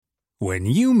When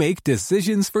you make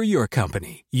decisions for your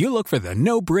company, you look for the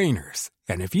no-brainers.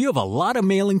 And if you have a lot of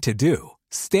mailing to do,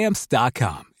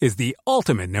 Stamps.com is the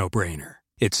ultimate no-brainer.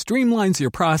 It streamlines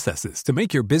your processes to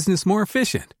make your business more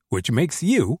efficient, which makes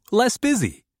you less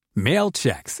busy. Mail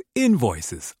checks,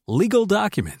 invoices, legal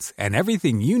documents, and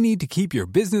everything you need to keep your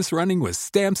business running with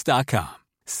Stamps.com.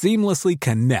 Seamlessly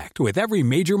connect with every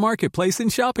major marketplace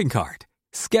and shopping cart.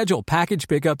 Schedule package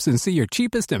pickups and see your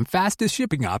cheapest and fastest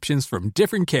shipping options from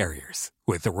different carriers,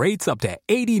 with rates up to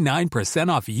 89%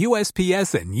 off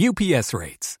USPS and UPS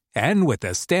rates. And with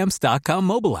the Stamps.com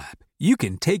mobile app, you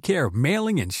can take care of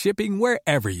mailing and shipping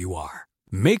wherever you are.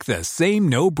 Make the same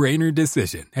no-brainer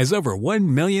decision as over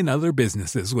 1 million other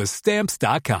businesses with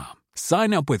Stamps.com.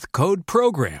 Sign up with code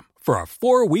PROGRAM for a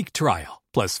 4-week trial,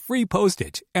 plus free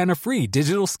postage and a free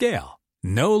digital scale.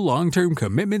 No long-term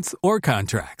commitments or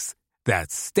contracts.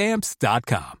 That's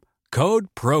Stamps.com. Code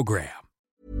PROGRAM.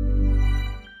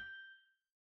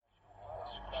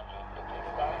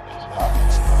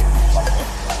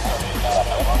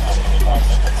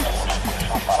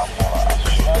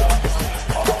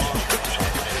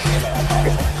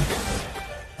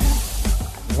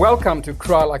 Welcome to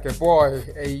Cry Like a Boy,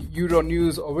 a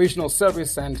Euronews original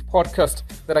service and podcast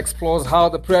that explores how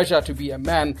the pressure to be a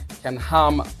man can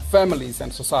harm families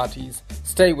and societies.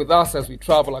 Stay with us as we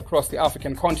travel across the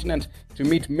African continent to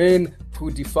meet men who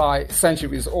defy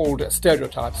centuries-old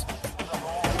stereotypes.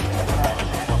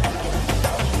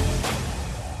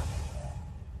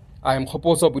 I am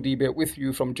Khoposo Budibe with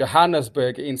you from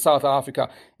Johannesburg in South Africa.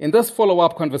 In this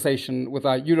follow-up conversation with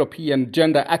our European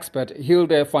gender expert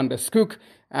Hilde van der Skook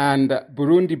and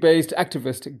Burundi-based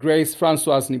activist Grace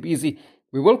Francoise Nibizi,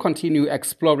 we will continue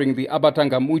exploring the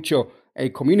Abatanga Mucho, a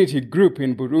community group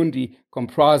in Burundi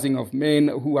comprising of men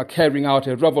who are carrying out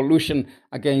a revolution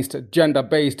against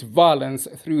gender-based violence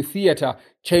through theatre,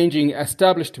 changing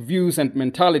established views and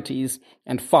mentalities,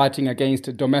 and fighting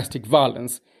against domestic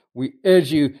violence. We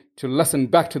urge you to listen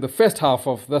back to the first half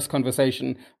of this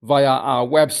conversation via our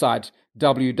website,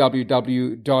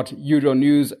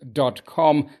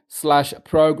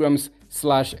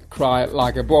 www.euronews.com/programs/Cry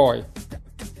Like a Boy.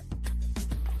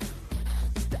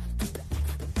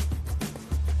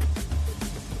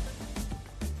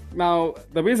 Now,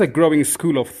 there is a growing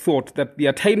school of thought that the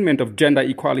attainment of gender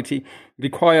equality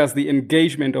requires the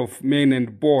engagement of men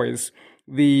and boys,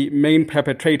 the main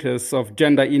perpetrators of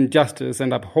gender injustice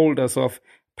and upholders of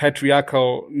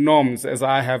patriarchal norms, as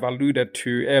I have alluded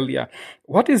to earlier.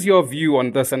 What is your view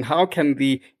on this, and how can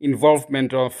the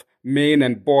involvement of men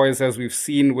and boys, as we've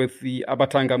seen with the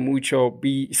Abatanga Mucho,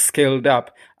 be scaled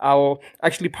up? I'll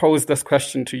actually pose this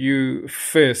question to you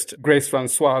first, Grace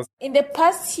Francoise. In the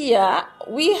past year,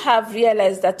 we have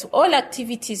realized that all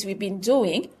activities we've been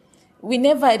doing, we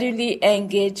never really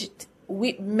engaged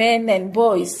with men and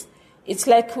boys. It's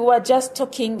like we were just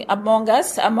talking among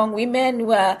us, among women. We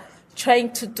were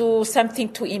trying to do something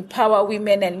to empower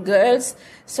women and girls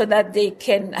so that they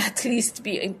can at least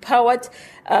be empowered,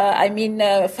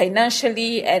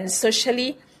 financially and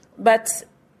socially. But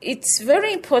it's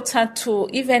very important to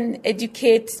even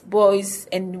educate boys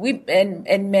and women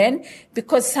and men,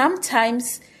 because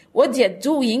sometimes what they're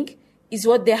doing is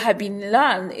what they have been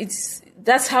learned.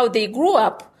 That's how they grew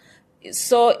up.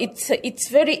 So it's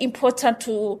very important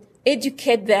to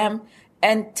educate them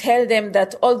and tell them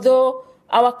that although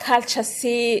our culture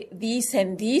say this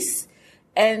and this,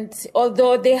 and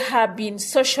although they have been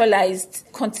socialized,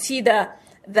 consider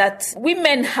that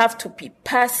women have to be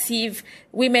passive,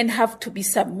 women have to be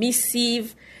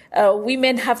submissive,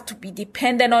 women have to be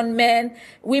dependent on men,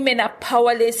 women are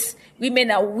powerless, women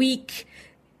are weak.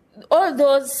 All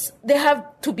those, they have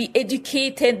to be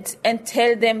educated and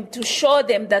tell them, to show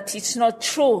them that it's not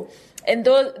true. And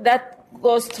that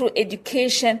goes through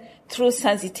education, through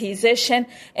sensitization,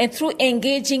 and through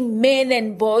engaging men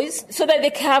and boys so that they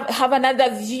can have another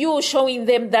view, showing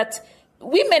them that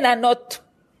women are not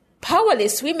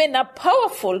powerless, women are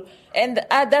powerful. And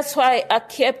that's why I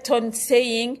kept on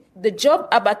saying the job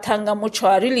Abatanga Mucho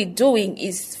are really doing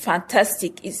is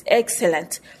fantastic, is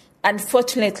excellent.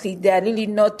 Unfortunately, they are really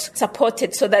not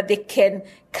supported so that they can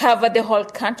cover the whole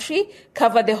country,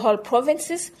 cover the whole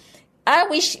provinces. I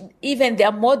wish even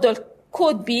their model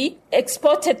could be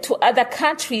exported to other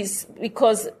countries,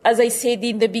 because, as I said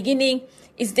in the beginning,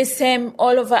 it's the same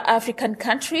all over African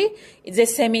country. It's the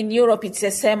same in Europe. It's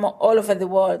the same all over the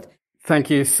world. Thank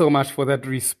you so much for that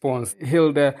response.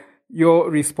 Hilde, your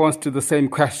response to the same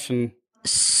question.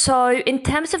 So in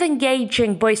terms of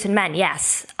engaging boys and men,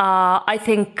 yes, I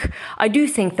do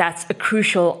think that's a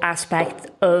crucial aspect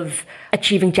of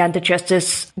achieving gender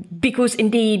justice, because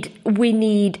indeed we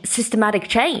need systematic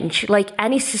change. Like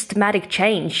any systematic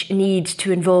change needs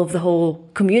to involve the whole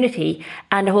community,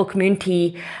 and the whole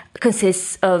community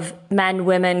consists of men,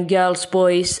 women, girls,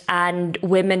 boys, and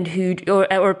women who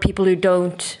or people who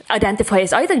don't identify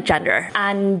as either gender.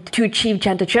 And to achieve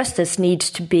gender justice needs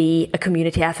to be a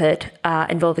community effort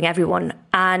involving everyone.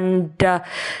 And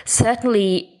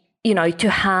certainly, to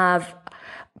have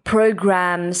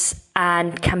programs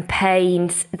and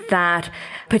campaigns that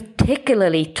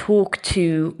particularly talk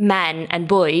to men and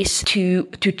boys to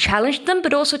challenge them,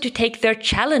 but also to take their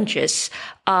challenges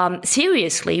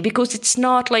seriously, because it's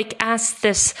not like, as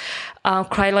this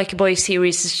Cry Like a Boy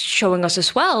series is showing us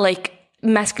as well, like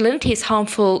masculinity is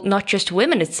harmful not just to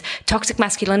women. It's toxic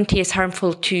masculinity is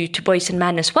harmful to boys and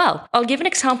men as well. I'll give an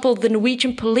example. The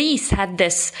Norwegian police had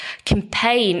this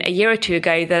campaign a year or two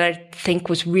ago that I think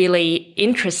was really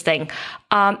interesting.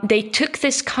 They took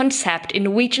this concept, in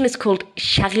Norwegian it's called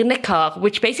kjernekar,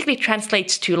 which basically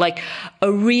translates to like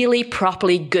a really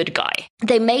properly good guy.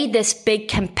 They made this big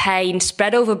campaign,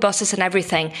 spread over buses and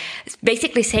everything,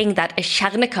 basically saying that a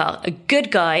kjernekar, a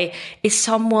good guy, is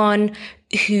someone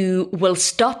who will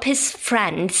stop his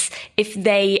friends if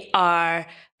they are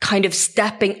kind of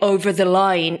stepping over the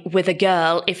line with a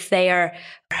girl, if they are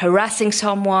harassing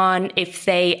someone, if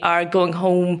they are going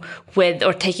home with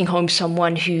or taking home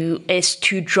someone who is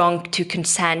too drunk to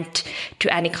consent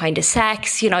to any kind of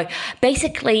sex,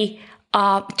 basically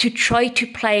to try to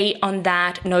play on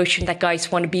that notion that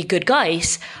guys want to be good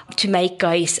guys, to make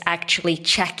guys actually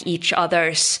check each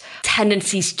other's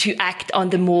tendencies to act on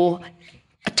the more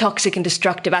toxic and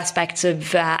destructive aspects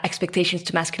of expectations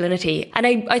to masculinity. And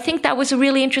I think that was a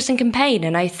really interesting campaign,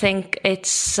 and I think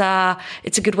it's a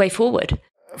good way forward.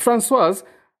 Françoise,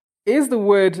 is the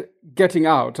word getting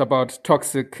out about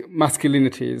toxic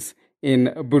masculinities in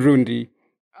Burundi?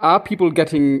 Are people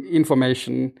getting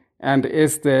information, and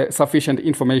is there sufficient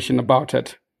information about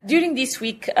it? During this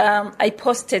week, I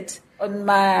posted on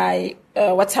my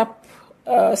WhatsApp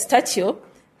statue.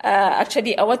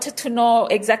 Actually, I wanted to know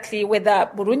exactly whether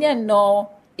Burundians know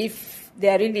if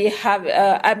they really have,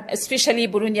 especially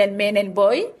Burundian men and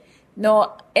boys,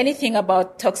 know anything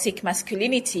about toxic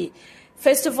masculinity.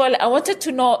 First of all, I wanted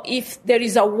to know if there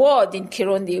is a word in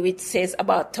Kirundi which says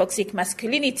about toxic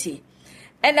masculinity.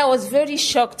 And I was very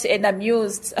shocked and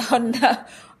amused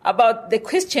about the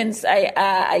questions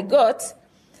I got.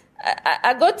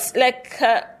 I got like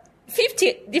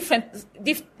 50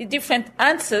 different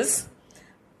answers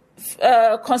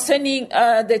concerning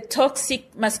the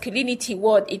toxic masculinity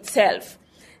word itself.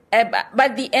 But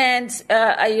at the end,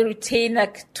 I retain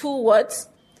like two words.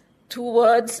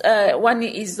 One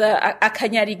is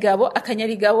akanyarigabo.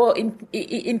 Akanyarigabo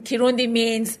in Kirundi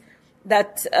means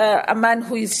that a man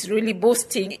who is really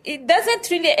boasting. It doesn't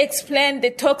really explain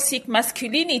the toxic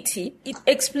masculinity. It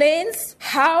explains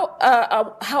how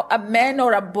a man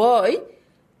or a boy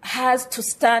has to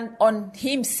stand on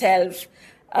himself.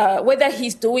 Whether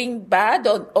he's doing bad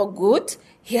or good,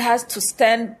 he has to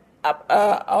stand up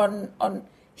on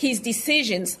his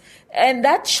decisions. And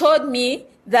that showed me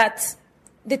that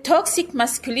the toxic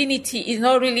masculinity is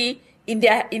not really in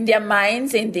their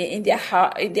minds, in their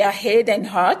head and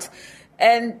heart,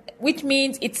 and which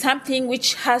means it's something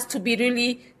which has to be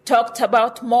really talked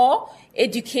about more.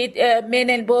 Educate men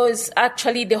and boys.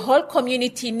 Actually, the whole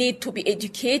community need to be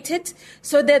educated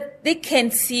so that they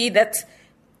can see that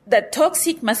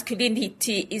toxic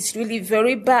masculinity is really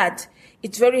very bad.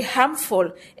 It's very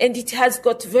harmful, and it has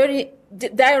got very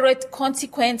direct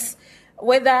consequence,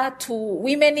 whether to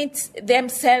women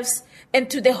themselves and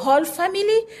to the whole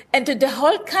family and to the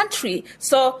whole country.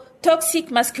 So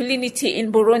toxic masculinity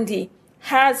in Burundi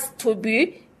has to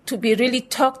be really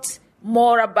talked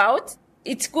more about.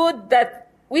 It's good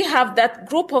that we have that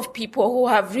group of people who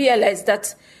have realized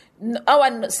that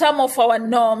some of our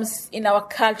norms in our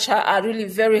culture are really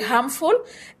very harmful,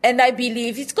 and I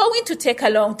believe it's going to take a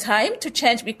long time to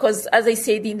change because, as I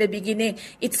said in the beginning,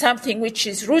 it's something which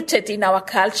is rooted in our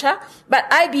culture, but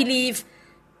I believe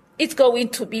it's going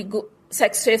to be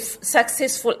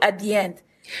successful at the end.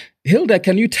 Hilda,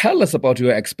 can you tell us about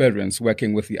your experience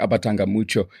working with the Abatanga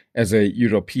Mucho as a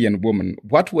European woman?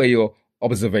 What were your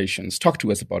observations? Talk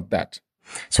to us about that.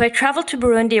 So I traveled to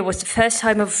Burundi. It was the first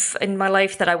time in my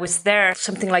life that I was there,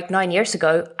 something like 9 years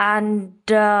ago. And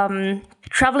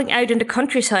traveling out in the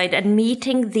countryside and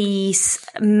meeting these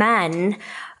men,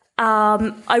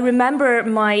 I remember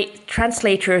my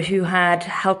translator who had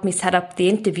helped me set up the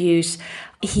interviews.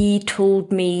 He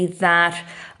told me that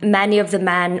many of the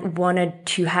men wanted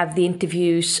to have the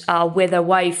interviews with a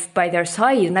wife by their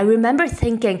side. And I remember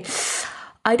thinking,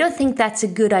 I don't think that's a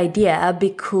good idea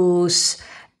because,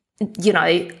 you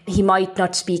know, he might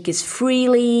not speak as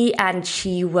freely and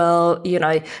she will, you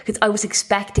know, because I was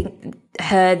expecting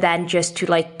her then just to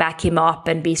like back him up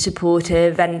and be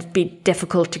supportive and be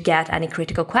difficult to get any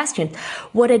critical question.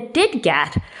 What I did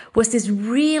get was this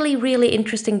really, really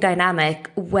interesting dynamic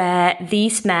where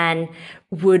these men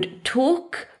would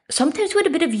talk sometimes with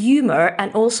a bit of humor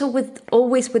and also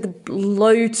always with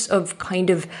loads of kind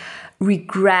of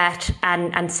regret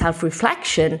and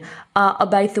self-reflection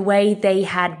about the way they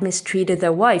had mistreated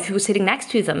their wife who was sitting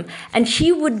next to them. And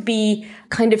she would be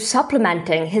kind of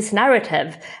supplementing his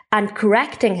narrative and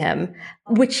correcting him,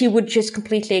 which he would just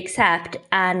completely accept.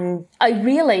 And I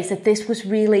realized that this was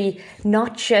really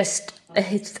not just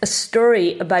a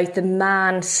story about the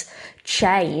man's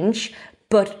change,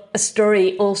 but a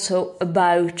story also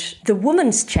about the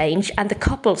woman's change and the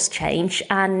couple's change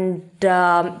and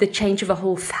the change of a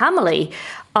whole family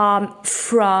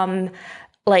from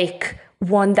like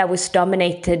one that was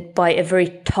dominated by a very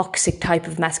toxic type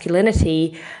of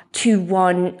masculinity to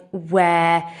one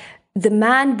where the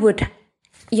man would,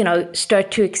 you know,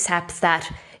 start to accept that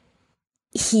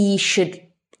he should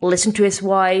listen to his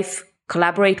wife,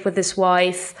 collaborate with his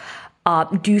wife,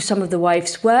 do some of the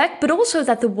wife's work, but also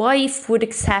that the wife would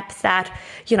accept that,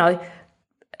 you know,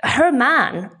 her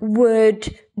man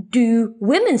would do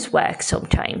women's work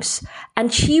sometimes.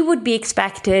 And she would be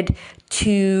expected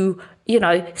to, you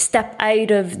know, step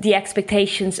out of the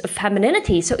expectations of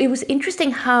femininity. So it was interesting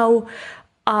how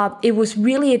it was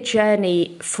really a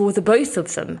journey for the both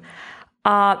of them.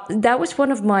 That was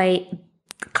one of my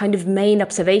kind of main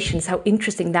observations, how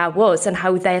interesting that was and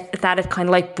how that had kind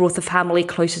of like brought the family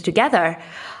closer together.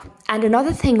 And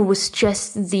another thing was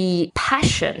just the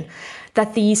passion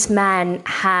that these men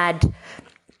had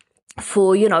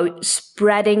for, you know,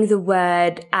 spreading the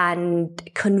word and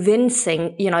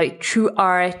convincing, you know, through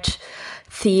art,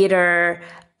 theater,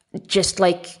 just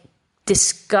like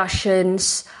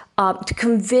discussions, to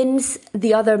convince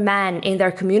the other men in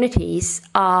their communities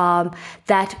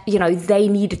that, you know, they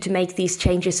needed to make these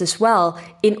changes as well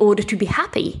in order to be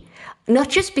happy. Not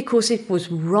just because it was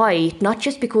right, not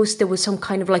just because there was some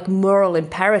kind of like moral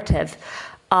imperative,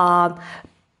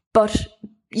 but,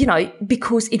 you know,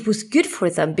 because it was good for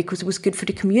them, because it was good for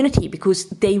the community, because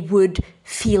they would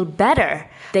feel better.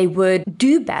 They would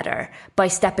do better by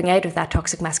stepping out of that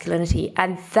toxic masculinity.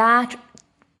 And that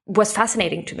was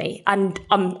fascinating to me. And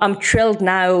I'm thrilled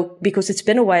now because it's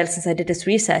been a while since I did this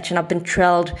research, and I've been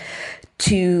thrilled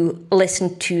to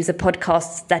listen to the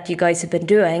podcasts that you guys have been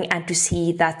doing and to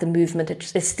see that the movement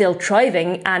is still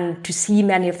thriving, and to see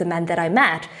many of the men that I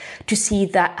met, to see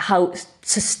that how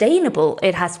sustainable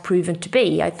it has proven to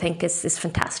be, I think is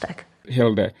fantastic.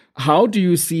 Hilde, how do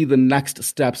you see the next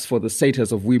steps for the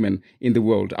status of women in the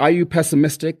world? Are you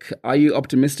pessimistic? Are you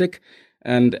optimistic?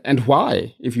 And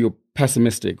why, if you're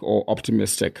pessimistic or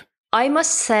optimistic? I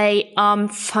must say I'm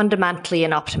fundamentally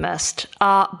an optimist,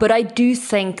 but I do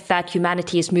think that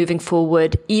humanity is moving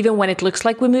forward, even when it looks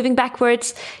like we're moving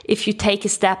backwards. If you take a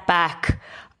step back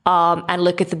and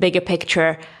look at the bigger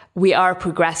picture, we are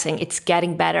progressing. It's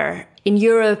getting better. In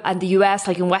Europe and the US,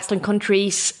 like in Western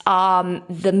countries,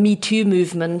 the Me Too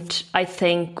movement, I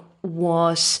think,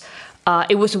 was a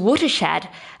watershed.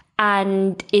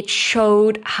 And it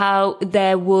showed how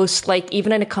there was, like,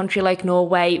 even in a country like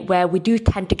Norway, where we do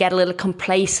tend to get a little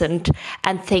complacent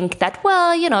and think that,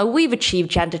 well, you know, we've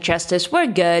achieved gender justice, we're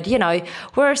good, you know,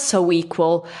 we're so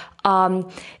equal.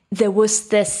 There was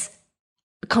this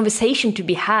conversation to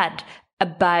be had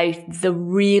about the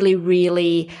really,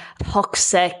 really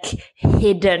toxic,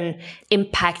 hidden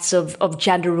impacts of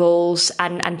gender roles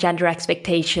and gender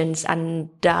expectations and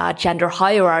gender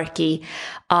hierarchy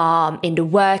in the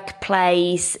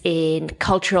workplace, in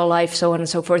cultural life, so on and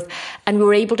so forth. And we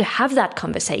were able to have that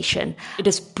conversation. It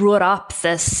has brought up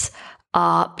this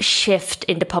shift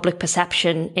in the public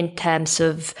perception in terms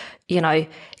of, you know,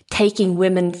 taking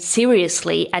women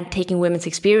seriously and taking women's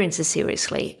experiences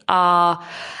seriously.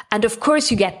 And of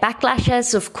course you get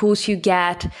backlashes. Of course you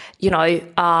get, you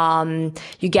know,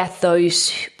 you get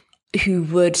those who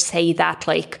would say that,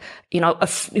 like, you know,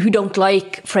 who don't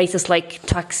like phrases like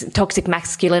toxic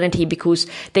masculinity because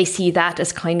they see that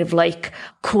as kind of like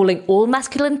calling all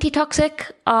masculinity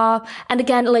toxic. And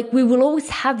again, like, we will always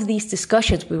have these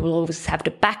discussions. We will always have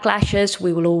the backlashes.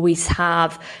 We will always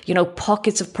have, you know,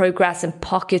 pockets of progress and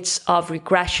pockets of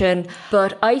regression.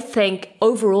 But I think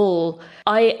overall,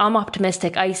 I'm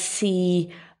optimistic. I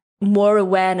see more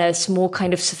awareness, more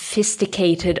kind of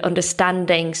sophisticated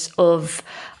understandings of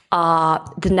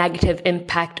the negative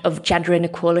impact of gender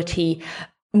inequality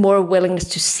more willingness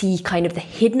to see kind of the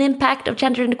hidden impact of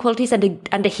gender inequalities and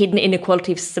the hidden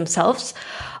inequalities themselves.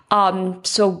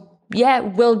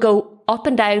 We'll go up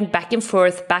and down, back and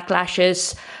forth,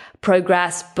 backlashes,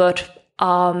 progress, but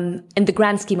in the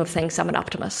grand scheme of things, I'm an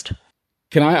optimist.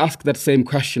 Can I ask that same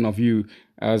question of you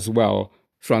as well,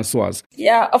 Francoise?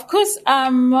 Yeah, of course,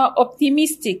 I'm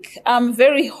optimistic. I'm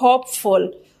very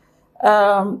hopeful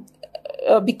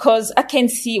because I can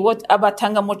see what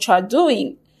Abatanga Mucho are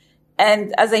doing.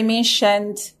 And as I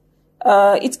mentioned,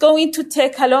 it's going to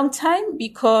take a long time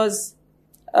because,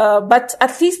 but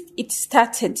at least it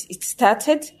started.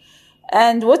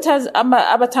 And what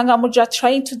Abatanga Mucho are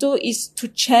trying to do is to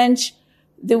change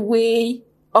the way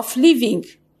of living.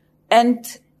 And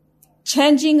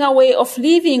changing a way of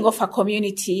living of a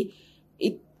community,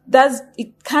 it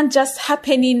can't just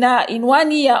happen in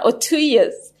 1 year or 2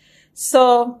 years.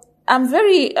 So I'm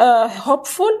very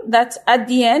hopeful that at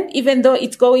the end, even though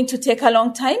it's going to take a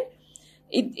long time,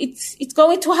 it's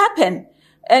going to happen.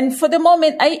 And for the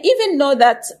moment, I even know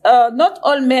that not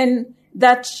all men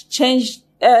that change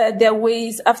their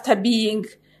ways after being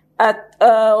at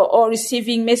or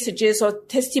receiving messages or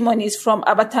testimonies from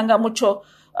Abatanga Mucho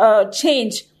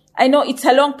change. I know it's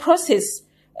a long process.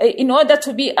 In order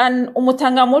to be an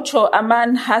Umutanga Mucho, a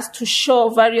man has to show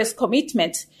various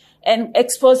commitments and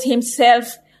expose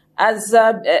himself as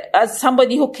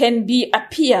somebody who can be a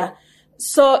peer.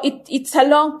 So it's a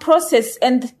long process,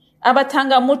 and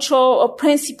Abatanga Mucho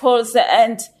principles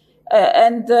and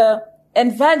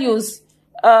values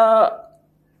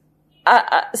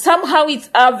somehow it's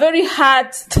very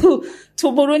hard to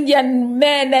Burundian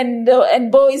men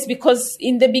and boys, because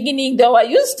in the beginning they were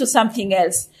used to something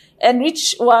else, and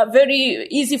which were very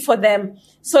easy for them.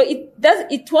 So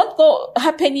it won't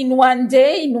happen in 1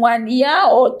 day, in 1 year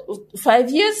or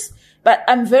 5 years, but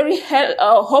I'm very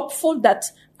hopeful that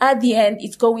at the end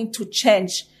it's going to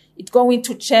change. It's going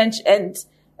to change and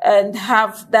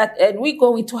have that, and we're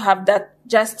going to have that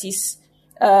justice,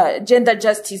 gender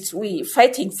justice we're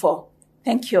fighting for.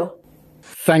 Thank you.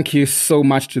 Thank you so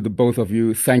much to the both of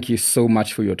you. Thank you so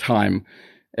much for your time.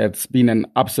 It's been an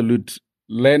absolute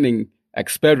learning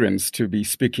experience to be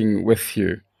speaking with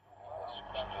you.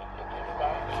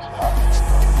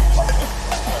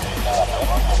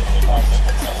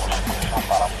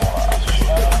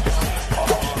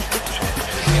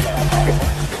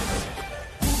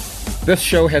 This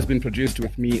show has been produced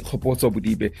with me, Khopotso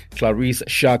Budibe, Clarice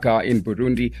Shaka in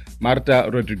Burundi, Marta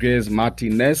Rodriguez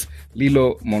Martinez,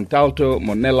 Lilo Montalto,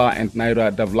 Monella, and Naira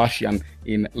Davlashian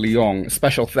in Lyon.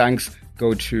 Special thanks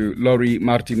go to Lori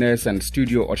Martinez and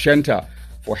Studio Oshenta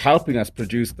for helping us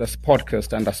produce this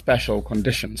podcast under special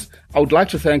conditions. I would like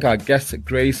to thank our guests,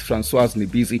 Grace Francoise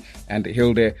Nibizi and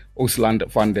Hilde Osland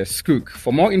van der Skook.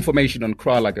 For more information on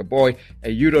Cry Like a Boy, a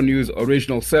Euronews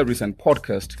original series and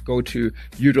podcast, go to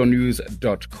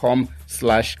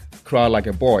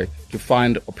euronews.com/crylikeaboy to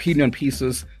find opinion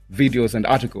pieces, videos, and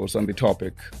articles on the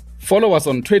topic. Follow us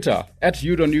on Twitter.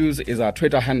 @Euronews is our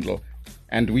Twitter handle,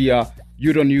 and we are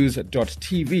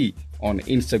euronews.tv on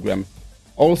Instagram.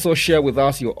 Also share with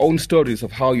us your own stories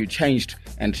of how you changed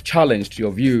and challenged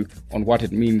your view on what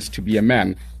it means to be a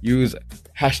man. Use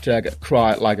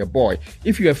 #CryLikeABoy.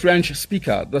 If you're a French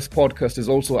speaker, this podcast is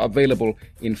also available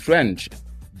in French.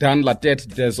 Dans la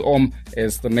tête des hommes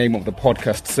is the name of the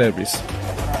podcast series.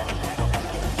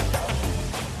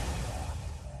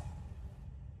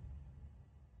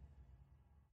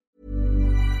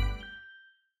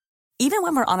 Even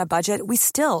when we're on a budget, we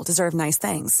still deserve nice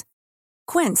things.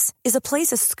 Quince is a place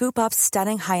to scoop up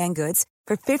stunning high-end goods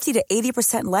for 50 to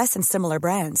 80% less than similar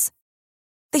brands.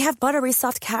 They have buttery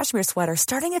soft cashmere sweaters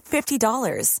starting at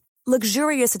 $50,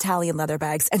 luxurious Italian leather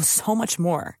bags, and so much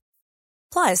more.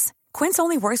 Plus, Quince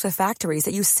only works with factories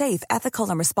that use safe, ethical,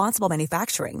 and responsible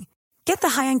manufacturing. Get the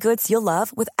high-end goods you'll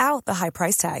love without the high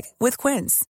price tag with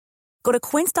Quince. Go to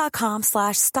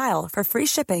quince.com/style for free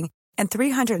shipping and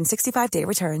 365-day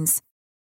returns.